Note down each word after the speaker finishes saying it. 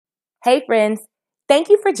Hey, friends. Thank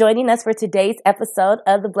you for joining us for today's episode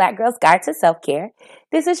of the Black Girl's Guide to Self-Care.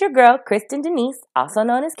 This is your girl, Kristen Denise, also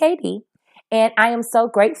known as KD, and I am so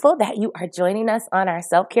grateful that you are joining us on our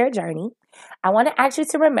self-care journey. I want to ask you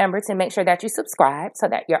to remember to make sure that you subscribe so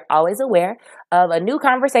that you're always aware of a new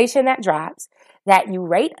conversation that drops, that you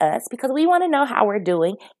rate us because we want to know how we're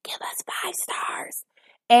doing. Give us 5 stars.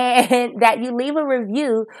 And that you leave a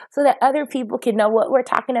review so that other people can know what we're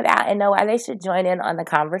talking about and know why they should join in on the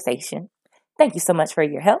conversation. Thank you so much for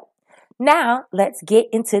your help. Now, let's get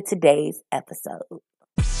into today's episode.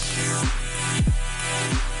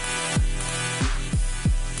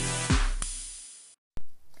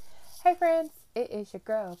 Hey friends, it is your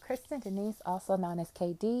girl, Kristen Denise, also known as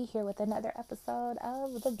KD, here with another episode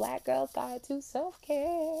of the Black Girl's Guide to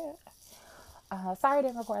Self-Care. Sorry I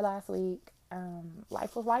didn't record last week.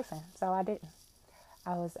 Life was lifing, so I didn't.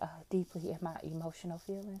 I was deeply in my emotional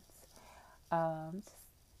feelings.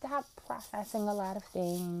 Just processing a lot of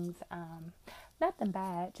things. Nothing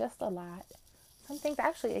bad, just a lot. Some things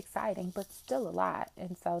actually exciting, but still a lot.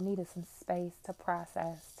 And so needed some space to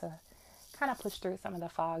process, to kind of push through some of the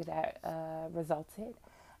fog that resulted,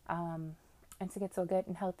 and to get to a good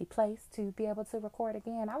and healthy place to be able to record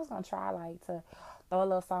again. I was going to try to throw a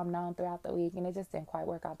little something on throughout the week, and it just didn't quite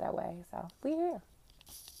work out that way. So we're here.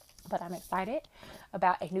 But I'm excited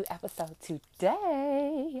about a new episode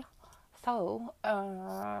today. So,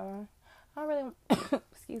 I don't really,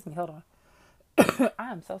 excuse me, hold on.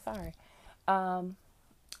 I'm so sorry. Um,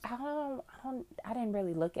 I didn't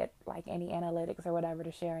really look at any analytics or whatever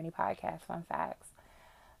to share any podcast fun facts.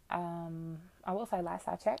 I will say last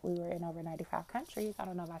I checked, we were in over 95 countries. I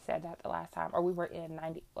don't know if I said that the last time, or we were in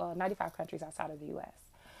 95 countries outside of the U.S.,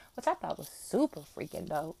 which I thought was super freaking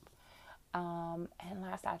dope. And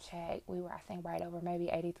last I checked, we were, I think, right over maybe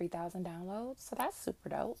 83,000 downloads. So that's super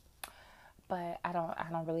dope. But I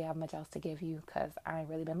don't really have much else to give you because I ain't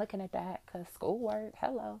really been looking at that because schoolwork,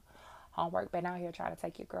 hello. Homework, been out here trying to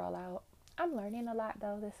take your girl out. I'm learning a lot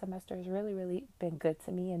though. This semester has really, really been good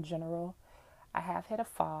to me in general. I have hit a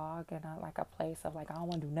fog and a place of I don't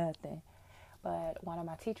want to do nothing. But one of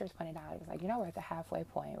my teachers pointed out, he was like, we're at the halfway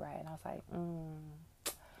point, right? And I was like,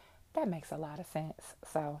 that makes a lot of sense.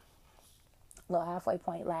 So, little halfway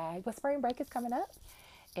point lag. But spring break is coming up.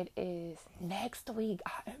 It is next week.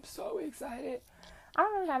 I am so excited. I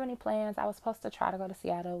don't really have any plans. I was supposed to try to go to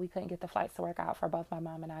Seattle. We couldn't get the flights to work out for both my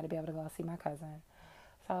mom and I to be able to go see my cousin.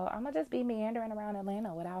 So I'm going to just be meandering around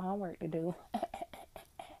Atlanta without homework to do.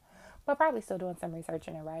 But probably still doing some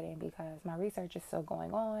researching and writing because my research is still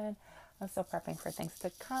going on. I'm still prepping for things to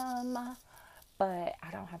come. But I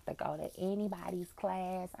don't have to go to anybody's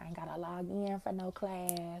class. I ain't got to log in for no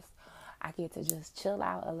class. I get to just chill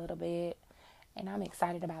out a little bit. And I'm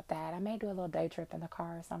excited about that. I may do a little day trip in the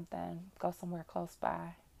car or something. Go somewhere close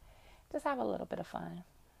by. Just have a little bit of fun.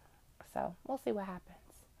 So we'll see what happens.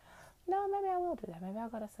 No, maybe I will do that. Maybe I'll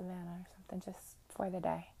go to Savannah or something just for the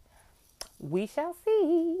day. We shall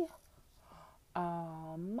see.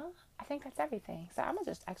 I think that's everything. So I'm gonna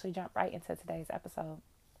just actually jump right into today's episode.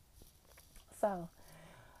 So,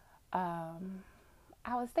 I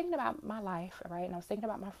was thinking about my life, right? And I was thinking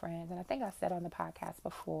about my friends, and I think I said on the podcast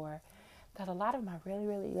before that a lot of my really,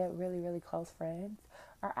 really good, really, really close friends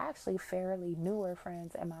are actually fairly newer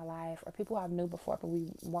friends in my life, or people I knew before, but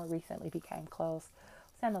we more recently became close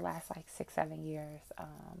within the last 6-7 years,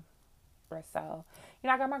 or so.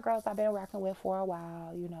 I got my girls I've been working with for a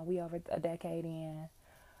while. We over a decade in.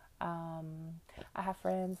 I have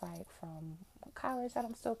friends from college that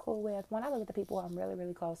I'm still cool with. When I look at the people I'm really,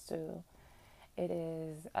 really close to, it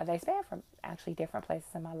is they span from actually different places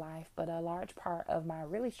in my life, but a large part of my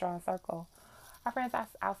really strong circle are friends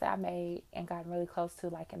I'll say I made and gotten really close to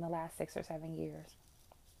in the last 6 or 7 years.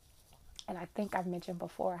 And I think I've mentioned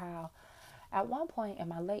before how at one point in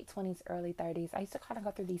my late 20s, early 30s, I used to kind of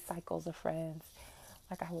go through these cycles of friends.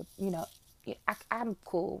 I would, I'm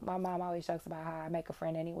cool. My mom always jokes about how I make a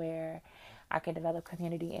friend anywhere. I can develop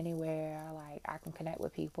community anywhere. I can connect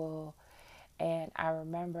with people. And I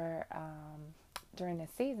remember during this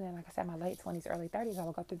season, like I said, my late 20s, early 30s, I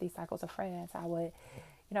would go through these cycles of friends. I would,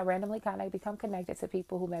 randomly kind of become connected to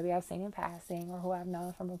people who maybe I've seen in passing or who I've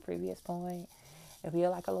known from a previous point. It'd be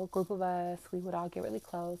a little group of us. We would all get really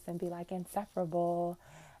close and be inseparable.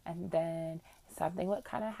 And then something would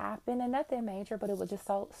kind of happen, and nothing major, but it would just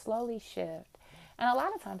so slowly shift. And a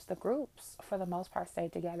lot of times the groups, for the most part,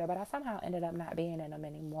 stayed together, but I somehow ended up not being in them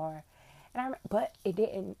anymore. But it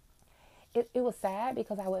didn't. It was sad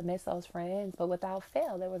because I would miss those friends, but without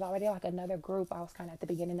fail, there was already another group I was kind of at the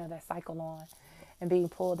beginning of that cycle on and being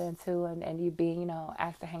pulled into, and you being,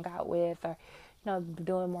 asked to hang out with, or,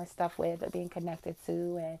 doing more stuff with, or being connected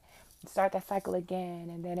to. And start that cycle again,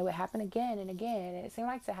 and then it would happen again and again. And it seemed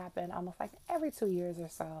like to happen almost like every 2 years or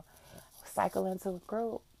so. Cycle into a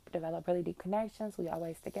group, develop really deep connections. We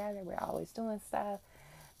always together. We're always doing stuff.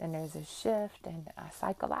 Then there's a shift, and I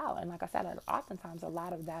cycle out. And like I said, oftentimes a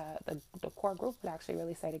lot of the core group would actually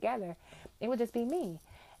really stay together. It would just be me.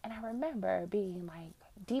 And I remember being like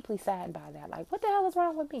deeply saddened by that. Like, what the hell is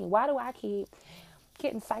wrong with me? Why do I keep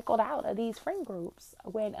getting cycled out of these friend groups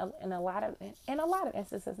when in a lot of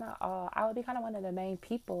instances, not all, I would be kind of one of the main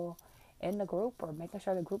people in the group, or making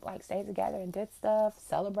sure the group like stayed together and did stuff,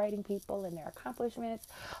 celebrating people and their accomplishments.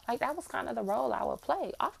 Like, that was kind of the role I would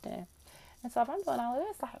play often. And so if I'm doing all of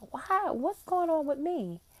this, like, why? What's going on with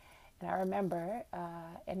me? And I remember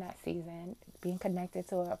in that season being connected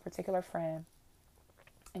to a particular friend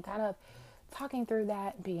and kind of talking through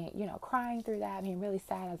that, being, crying through that, being really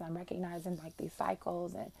sad as I'm recognizing like these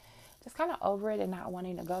cycles and just kind of over it and not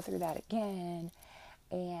wanting to go through that again.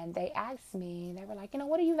 And they asked me, they were like,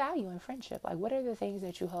 what do you value in friendship? Like, what are the things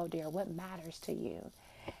that you hold dear? What matters to you?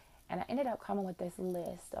 And I ended up coming with this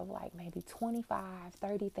list of like maybe 25,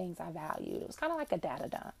 30 things I valued. It was kind of like a data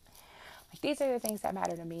dump. Like, these are the things that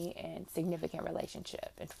matter to me in significant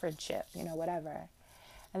relationship and friendship, whatever.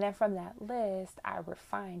 And then from that list, I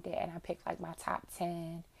refined it and I picked like my top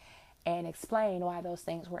 10 and explained why those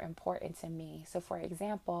things were important to me. So for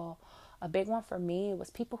example, a big one for me was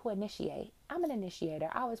people who initiate. I'm an initiator.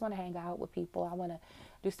 I always want to hang out with people. I want to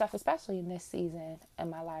do stuff, especially in this season in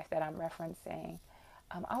my life that I'm referencing.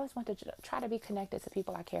 I always wanted to try to be connected to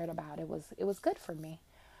people I cared about. It was good for me.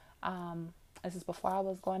 This is before I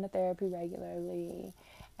was going to therapy regularly,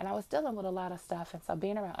 and I was dealing with a lot of stuff. And so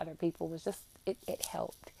being around other people was just, it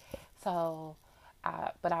helped. So,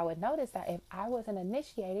 but I would notice that if I wasn't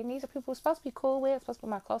initiating, these are people who are supposed to be cool with, supposed to be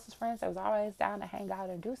my closest friends. They was always down to hang out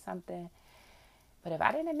and do something. But if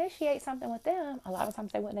I didn't initiate something with them, a lot of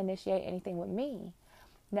times they wouldn't initiate anything with me.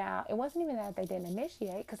 Now, it wasn't even that they didn't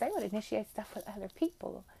initiate, because they would initiate stuff with other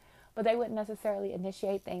people, but they wouldn't necessarily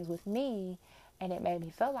initiate things with me. And it made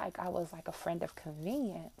me feel like I was like a friend of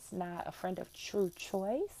convenience, not a friend of true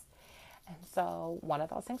choice. And so one of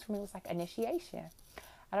those things for me was like initiation.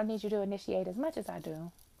 I don't need you to initiate as much as I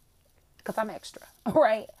do, because I'm extra,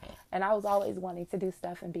 right? And I was always wanting to do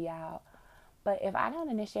stuff and be out. But if I don't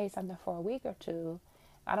initiate something for a week or two,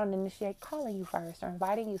 I don't initiate calling you first or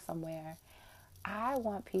inviting you somewhere, I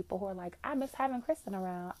want people who are like, I miss having Kristen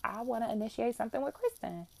around. I want to initiate something with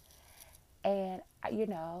Kristen. And,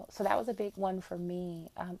 so that was a big one for me.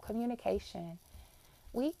 Communication.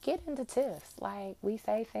 We get into tiffs. Like, we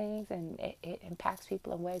say things and it impacts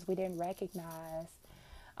people in ways we didn't recognize.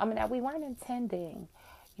 That we weren't intending.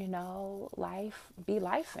 Life be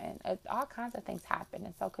life in. All kinds of things happen.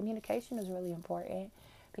 And so communication is really important,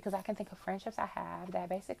 because I can think of friendships I have that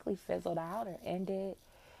basically fizzled out or ended,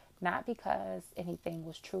 not because anything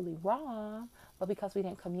was truly wrong, but because we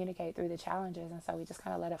didn't communicate through the challenges. And so we just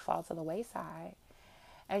kind of let it fall to the wayside.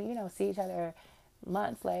 And, see each other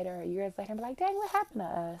months later or years later and be like, dang, what happened to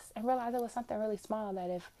us? And realize it was something really small that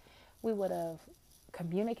if we would have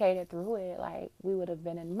communicated through it, like, we would have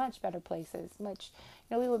been in much better places. We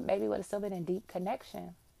would have still been in deep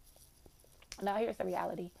connection. Now, here's the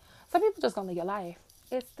reality. Some people just gonna live your life.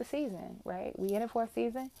 It's the season, right? We in it for a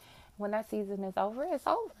season. When that season is over, it's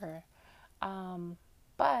over.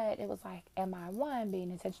 But it was like, am I, one,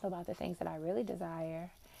 being intentional about the things that I really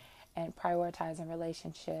desire and prioritizing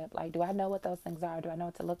relationship? Like, do I know what those things are? Do I know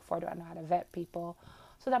what to look for? Do I know how to vet people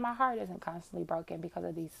so that my heart isn't constantly broken because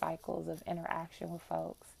of these cycles of interaction with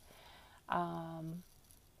folks? And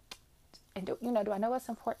do I know what's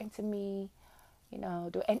important to me?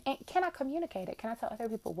 And can I communicate it? Can I tell other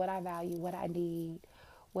people what I value, what I need,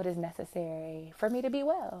 what is necessary for me to be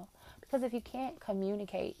well? Because if you can't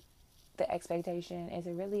communicate the expectation, is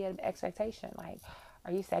it really an expectation? Like,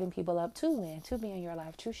 are you setting people up to win, to be in your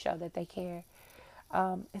life, to show that they care,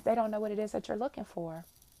 if they don't know what it is that you're looking for?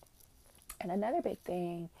 And another big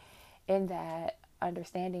thing in that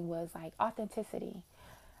understanding was like authenticity.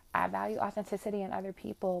 I value authenticity in other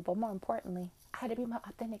people, but more importantly, I had to be my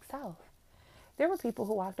authentic self. There were people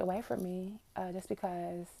who walked away from me just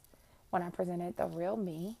because when I presented the real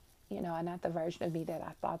me, and not the version of me that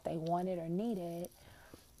I thought they wanted or needed,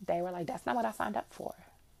 they were like, that's not what I signed up for.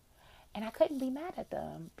 And I couldn't be mad at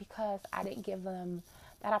them because I didn't give them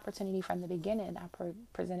that opportunity from the beginning. I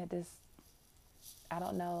presented this, I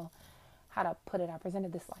don't know how to put it, I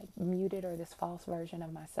presented this like muted or this false version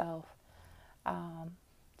of myself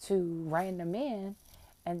to random men.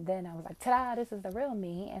 And then I was like, ta-da, this is the real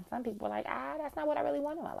me. And some people were like, that's not what I really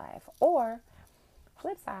want in my life. Or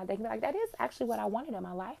flip side, they can be like, that is actually what I wanted in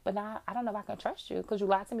my life, but now I don't know if I can trust you because you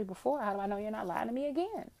lied to me before. How do I know you're not lying to me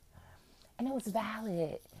again? And it was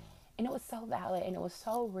valid. And it was so valid and it was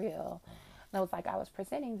so real. And it was like I was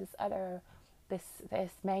presenting this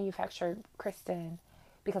manufactured Kristen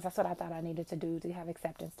because that's what I thought I needed to do to have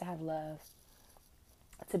acceptance, to have love,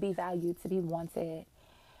 to be valued, to be wanted.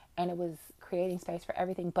 And it was creating space for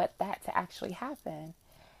everything but that to actually happen.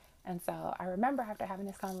 And so I remember after having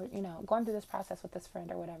this going through this process with this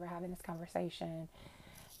friend or whatever, having this conversation,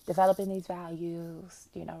 developing these values,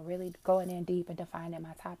 really going in deep and defining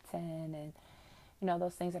my top 10 and,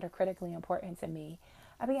 those things that are critically important to me.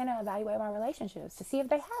 I began to evaluate my relationships to see if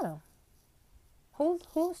they had them.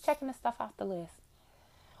 Who's checking the stuff off the list?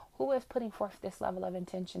 Who is putting forth this level of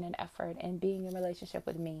intention and effort and being in relationship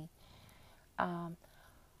with me?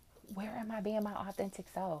 Where am I being my authentic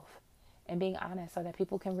self and being honest so that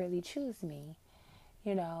people can really choose me?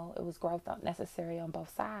 It was growth necessary on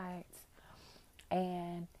both sides.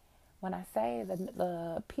 And when I say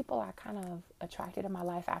the people I kind of attracted in my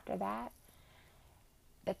life after that,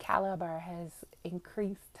 the caliber has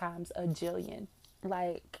increased times a jillion.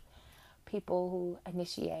 Like people who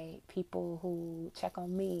initiate, people who check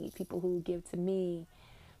on me, people who give to me,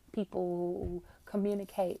 people who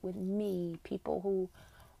communicate with me, people who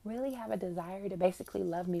really have a desire to basically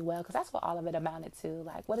love me well, because that's what all of it amounted to.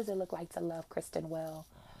 Like, what does it look like to love Kristen well?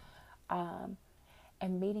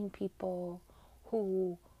 And meeting people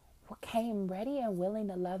who came ready and willing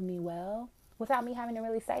to love me well without me having to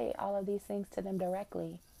really say all of these things to them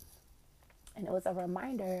directly. And it was a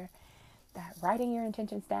reminder that writing your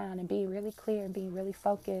intentions down and being really clear and being really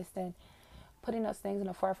focused and putting those things in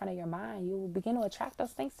the forefront of your mind, you will begin to attract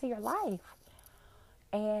those things to your life.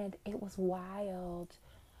 And it was wild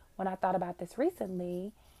when I thought about this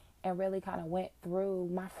recently and really kind of went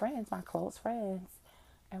through my friends, my close friends,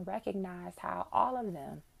 and recognized how all of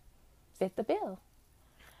them fit the bill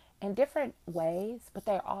in different ways, but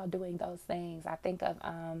they're all doing those things. I think of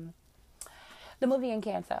the movie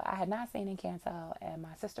Encanto. I had not seen Encanto, and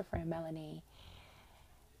my sister friend Melanie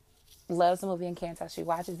loves the movie Encanto. She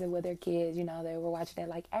watches it with her kids. They were watching it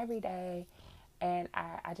like every day. And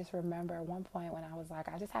I just remember at one point when I was like,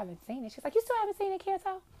 I just haven't seen it. She's like, you still haven't seen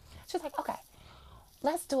Encanto? She's like, okay,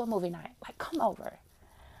 let's do a movie night. Like, come over.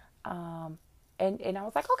 And I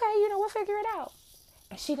was like, okay, we'll figure it out.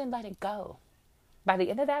 And she didn't let it go. By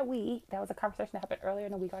the end of that week, that was a conversation that happened earlier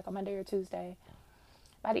in the week, like on Monday or Tuesday.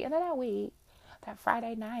 By the end of that week, that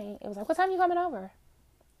Friday night, it was like, what time are you coming over?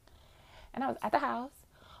 And I was at the house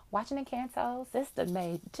watching Encanto. Sister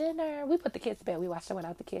made dinner. We put the kids to bed. We watched it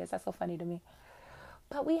without the kids. That's so funny to me.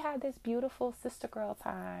 But we had this beautiful sister girl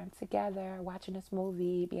time together, watching this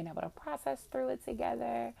movie, being able to process through it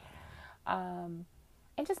together.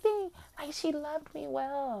 And just being like, she loved me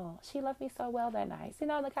well. She loved me so well that night.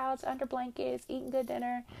 On the couch, under blankets, eating good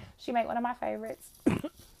dinner. She made one of my favorites,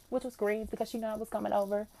 which was greens, because she knew I was coming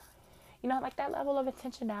over. Like that level of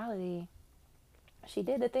intentionality. She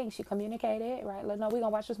did the thing. She communicated, right? Like, no, we're going to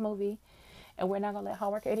watch this movie. And we're not going to let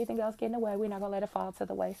homework or anything else get in the way. We're not going to let it fall to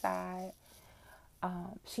the wayside.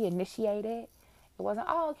 She initiated. It wasn't,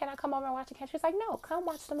 oh, can I come over and watch it? She's like, no, come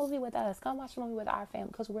watch the movie with us. Come watch the movie with our family,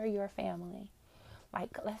 because we're your family.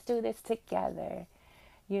 Like, let's do this together.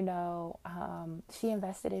 She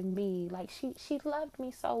invested in me. Like, she loved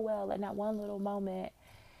me so well in that one little moment.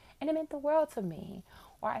 And it meant the world to me.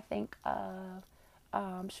 Or I think of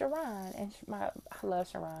Sharon. And I love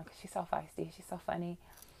Sharon because she's so feisty. She's so funny.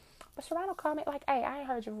 But Sharon will call me like, hey, I ain't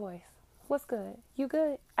heard your voice. What's good? You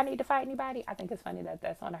good? I need to fight anybody? I think it's funny that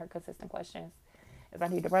that's one of her consistent questions. Is I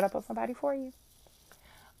need to run up on somebody for you?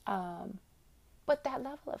 But that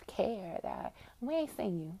level of care that we ain't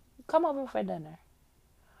seen you. Come over for dinner.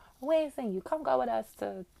 We ain't seen you. Come go with us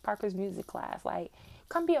to Parker's music class. Like,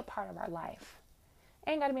 come be a part of our life.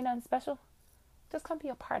 Ain't got to be nothing special. Just come be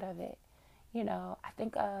a part of it. I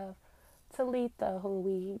think of Talitha,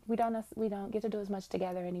 who we don't get to do as much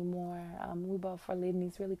together anymore. We both are leading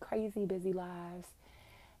these really crazy, busy lives.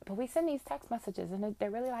 But we send these text messages, and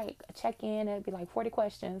they're really like a check-in. It'd be like 40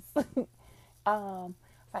 questions.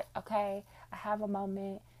 It's like, okay, I have a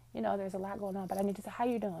moment. There's a lot going on, but I need to say, how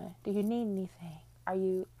you doing? Do you need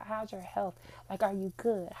anything? How's your health? Like, are you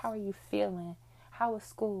good? How are you feeling? How is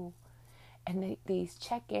school? And these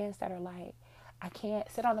check-ins that are like, I can't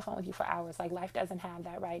sit on the phone with you for hours. Like, life doesn't have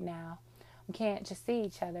that right now. We can't just see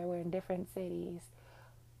each other. We're in different cities.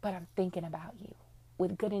 But I'm thinking about you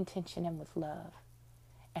with good intention and with love.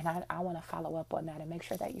 And I want to follow up on that and make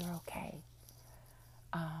sure that you're okay.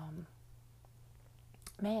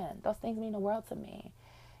 Man, those things mean the world to me.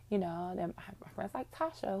 Then my friends like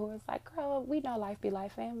Tasha, who is like, girl, we know life be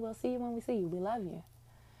life, and we'll see you when we see you. We love you.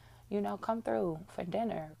 Come through for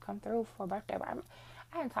dinner. Come through for a birthday. I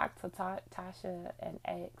hadn't talked to Tasha and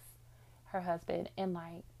X. her husband in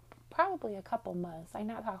like probably a couple months. Like,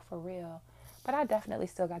 not talk for real. But I definitely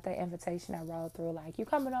still got that invitation that rolled through. Like, you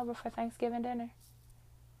coming over for Thanksgiving dinner?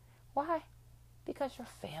 Why? Because you're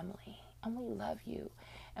family and we love you.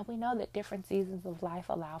 And we know that different seasons of life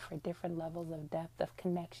allow for different levels of depth of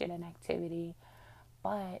connection and activity.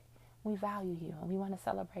 But we value you and we want to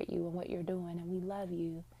celebrate you and what you're doing, and we love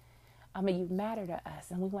you. I mean, you matter to us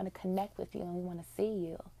and we want to connect with you and we want to see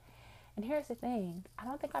you. And here's the thing, I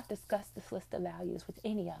don't think I've discussed this list of values with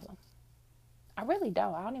any of them. I really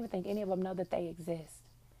don't. I don't even think any of them know that they exist.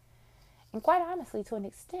 And quite honestly, to an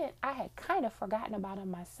extent, I had kind of forgotten about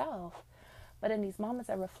them myself. But in these moments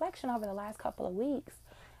of reflection over the last couple of weeks,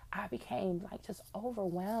 I became like just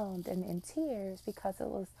overwhelmed and in tears, because it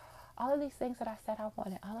was all of these things that I said I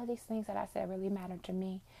wanted, all of these things that I said really mattered to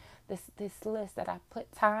me. This list that I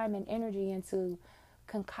put time and energy into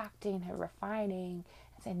concocting and refining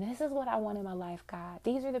and saying, this is what I want in my life, God.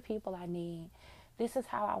 These are the people I need. This is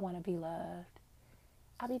how I want to be loved.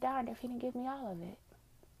 I'll be darned if he didn't give me all of it.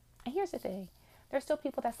 And here's the thing. There's still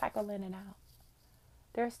people that cycle in and out.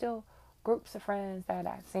 There are still groups of friends that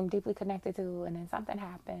I seem deeply connected to, and then something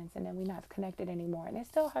happens, and then we're not connected anymore, and it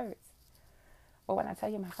still hurts. But when I tell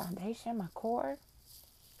you my foundation, my core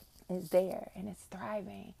is there, and it's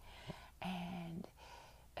thriving, and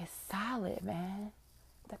it's solid, man,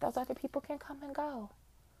 that those other people can come and go.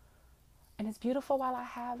 And it's beautiful while I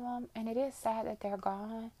have them, and it is sad that they're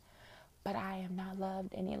gone, but I am not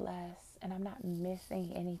loved any less, and I'm not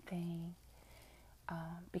missing anything.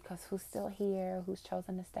 Because who's still here, who's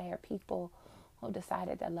chosen to stay, are people who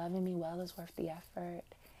decided that loving me well is worth the effort.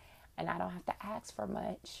 And I don't have to ask for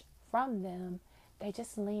much from them. They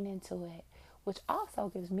just lean into it, which also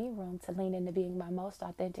gives me room to lean into being my most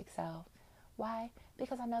authentic self. Why?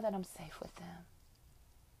 Because I know that I'm safe with them.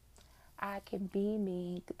 I can be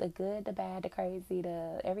me, the good, the bad, the crazy,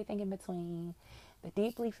 the everything in between, the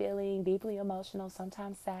deeply feeling, deeply emotional,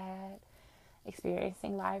 sometimes sad,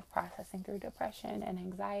 experiencing life, processing through depression and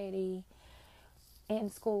anxiety,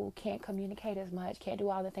 in school, can't communicate as much, can't do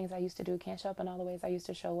all the things I used to do, can't show up in all the ways I used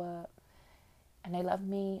to show up. And they love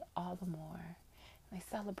me all the more. They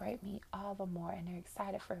celebrate me all the more, and they're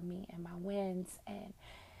excited for me and my wins,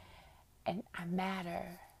 and I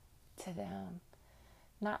matter to them.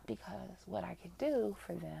 Not because what I could do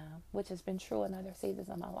for them, which has been true in other seasons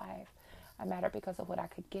of my life. I matter because of what I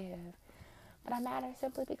could give. But I matter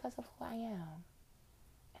simply because of who I am.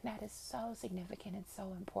 And that is so significant and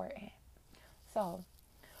so important. So,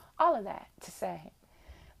 all of that to say,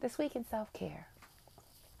 this week in self-care,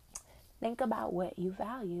 think about what you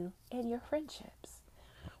value in your friendships.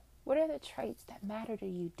 What are the traits that matter to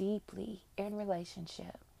you deeply in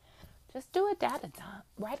relationship? Just do a data dump.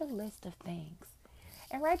 Write a list of things.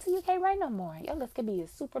 And write till you can't write no more. Your list could be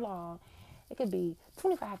super long. It could be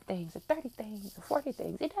 25 things or 30 things or 40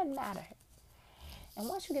 things. It doesn't matter. And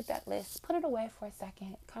once you get that list, put it away for a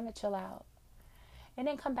second, kind of chill out, and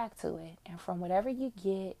then come back to it. And from whatever you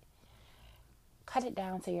get, cut it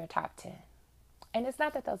down to your top 10. And it's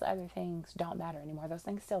not that those other things don't matter anymore. Those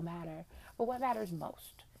things still matter. But what matters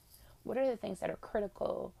most? What are the things that are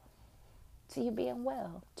critical to you being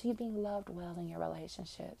well, to you being loved well in your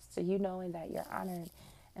relationships, to you knowing that you're honored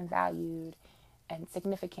and valued and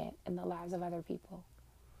significant in the lives of other people?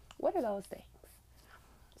 What are those things?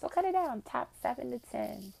 So cut it down, top 7 to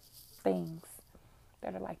 10 things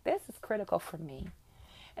that are like, this is critical for me.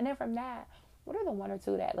 And then from that, what are the 1 or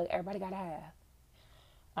 2 that, look, everybody got to have?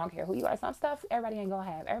 I don't care who you are. Some stuff everybody ain't going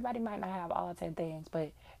to have. Everybody might not have all 10 things,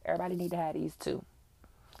 but everybody need to have these 2.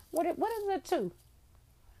 What is the 2?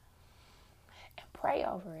 And pray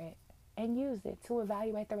over it and use it to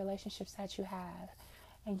evaluate the relationships that you have,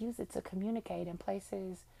 and use it to communicate in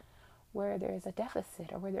places where there's a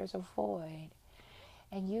deficit or where there's a void.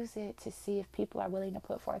 And use it to see if people are willing to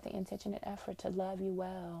put forth the intention and effort to love you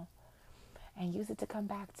well. And use it to come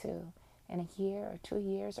back to in a year or 2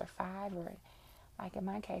 years or 5 or, like in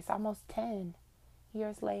my case, almost 10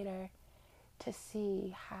 years later, to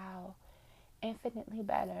see how infinitely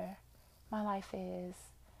better my life is.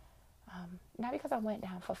 Not because I went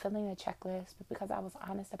down fulfilling the checklist, but because I was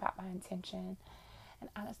honest about my intention and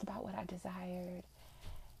honest about what I desired,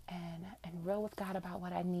 and real with God about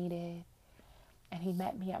what I needed. And he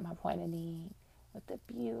met me at my point of need with the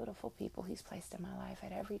beautiful people he's placed in my life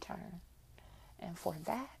at every turn. And for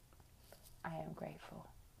that, I am grateful.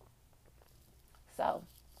 So,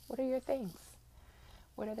 what are your things?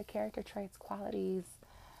 What are the character traits, qualities,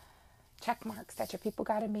 check marks that your people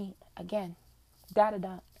got to meet? Again, data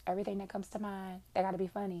dump. Everything that comes to mind, they got to be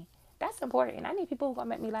funny. That's important. I need people who going to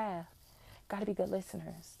make me laugh. Got to be good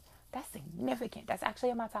listeners. That's significant. That's actually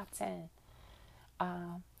in my top 10.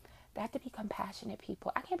 They have to be compassionate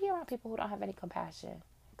people. I can't be around people who don't have any compassion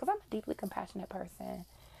because I'm a deeply compassionate person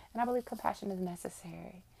and I believe compassion is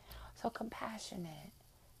necessary. So, compassionate,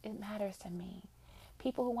 it matters to me.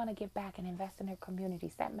 People who want to give back and invest in their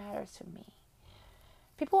communities, that matters to me.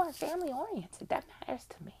 People who are family oriented, that matters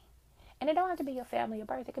to me. And it don't have to be your family of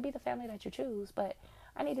birth, it could be the family that you choose, but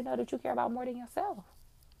I need to know that you care about more than yourself.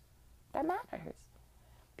 That matters.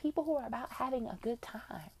 People who are about having a good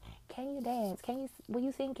time. Can you dance? Will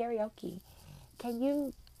you sing karaoke? Can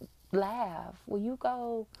you laugh? Will you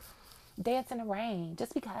go dance in the rain?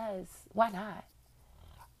 Just because. Why not?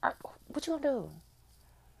 What you gonna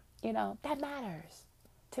do? That matters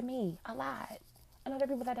to me a lot. And other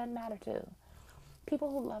people that doesn't matter to. People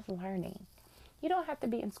who love learning. You don't have to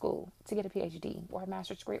be in school to get a PhD or a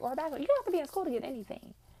master's degree or a bachelor. You don't have to be in school to get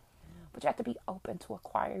anything. But you have to be open to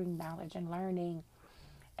acquiring knowledge and learning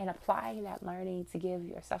and applying that learning to give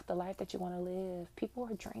yourself the life that you want to live. People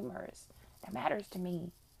are dreamers. That matters to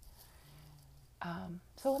me.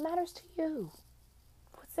 So what matters to you?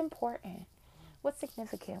 What's important? What's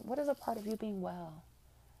significant? What is a part of you being well?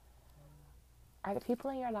 Are the people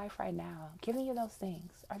in your life right now giving you those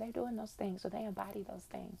things? Are they doing those things? Do they embody those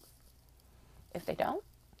things? If they don't,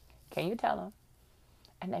 can you tell them?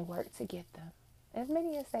 And they work to get them. As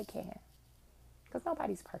many as they can. Because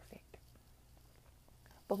nobody's perfect.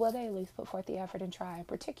 But will they at least put forth the effort and try, in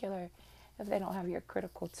particular, if they don't have your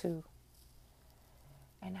critical too?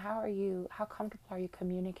 And how comfortable are you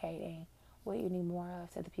communicating what you need more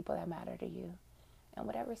of to the people that matter to you? And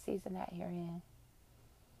whatever season that you're in.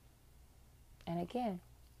 And again,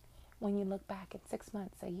 when you look back at 6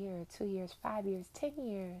 months, a year, 2 years, 5 years, 10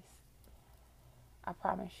 years, I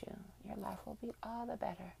promise you, your life will be all the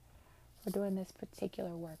better for doing this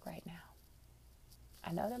particular work right now.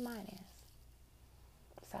 I know that mine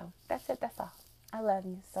is. So that's it. That's all. I love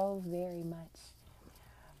you so very much.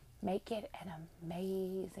 Make it an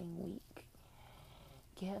amazing week.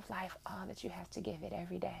 Give life all that you have to give it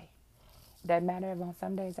every day. Doesn't matter if on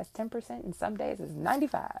some days that's 10% and some days it's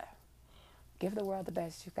 95%. Give the world the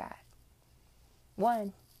best you got.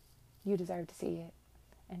 1, you deserve to see it.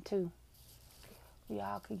 And 2, we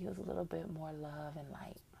all could use a little bit more love and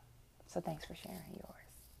light. So thanks for sharing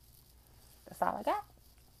yours. That's all I got.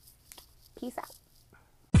 Peace out.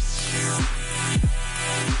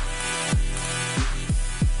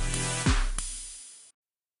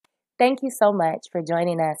 Thank you so much for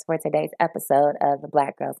joining us for today's episode of the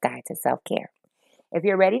Black Girl's Guide to Self-Care. If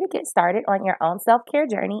you're ready to get started on your own self-care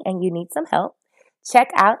journey and you need some help, check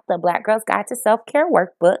out the Black Girl's Guide to Self-Care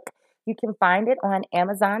workbook. You can find it on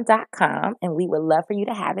Amazon.com, and we would love for you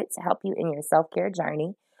to have it to help you in your self-care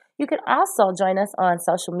journey. You can also join us on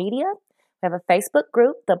social media. We have a Facebook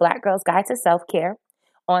group, the Black Girl's Guide to Self-Care.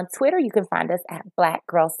 On Twitter, you can find us at Black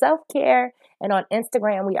Girl Self-Care, and on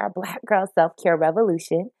Instagram, we are Black Girl Self-Care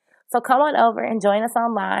Revolution. So come on over and join us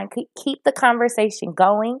online. Keep the conversation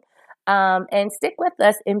going. And stick with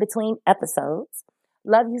us in between episodes.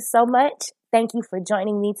 Love you so much. Thank you for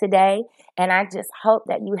joining me today. And I just hope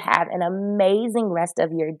that you have an amazing rest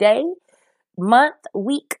of your day, month,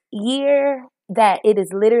 week, year, that it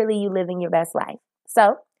is literally you living your best life.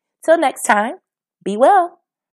 So till next time, be well.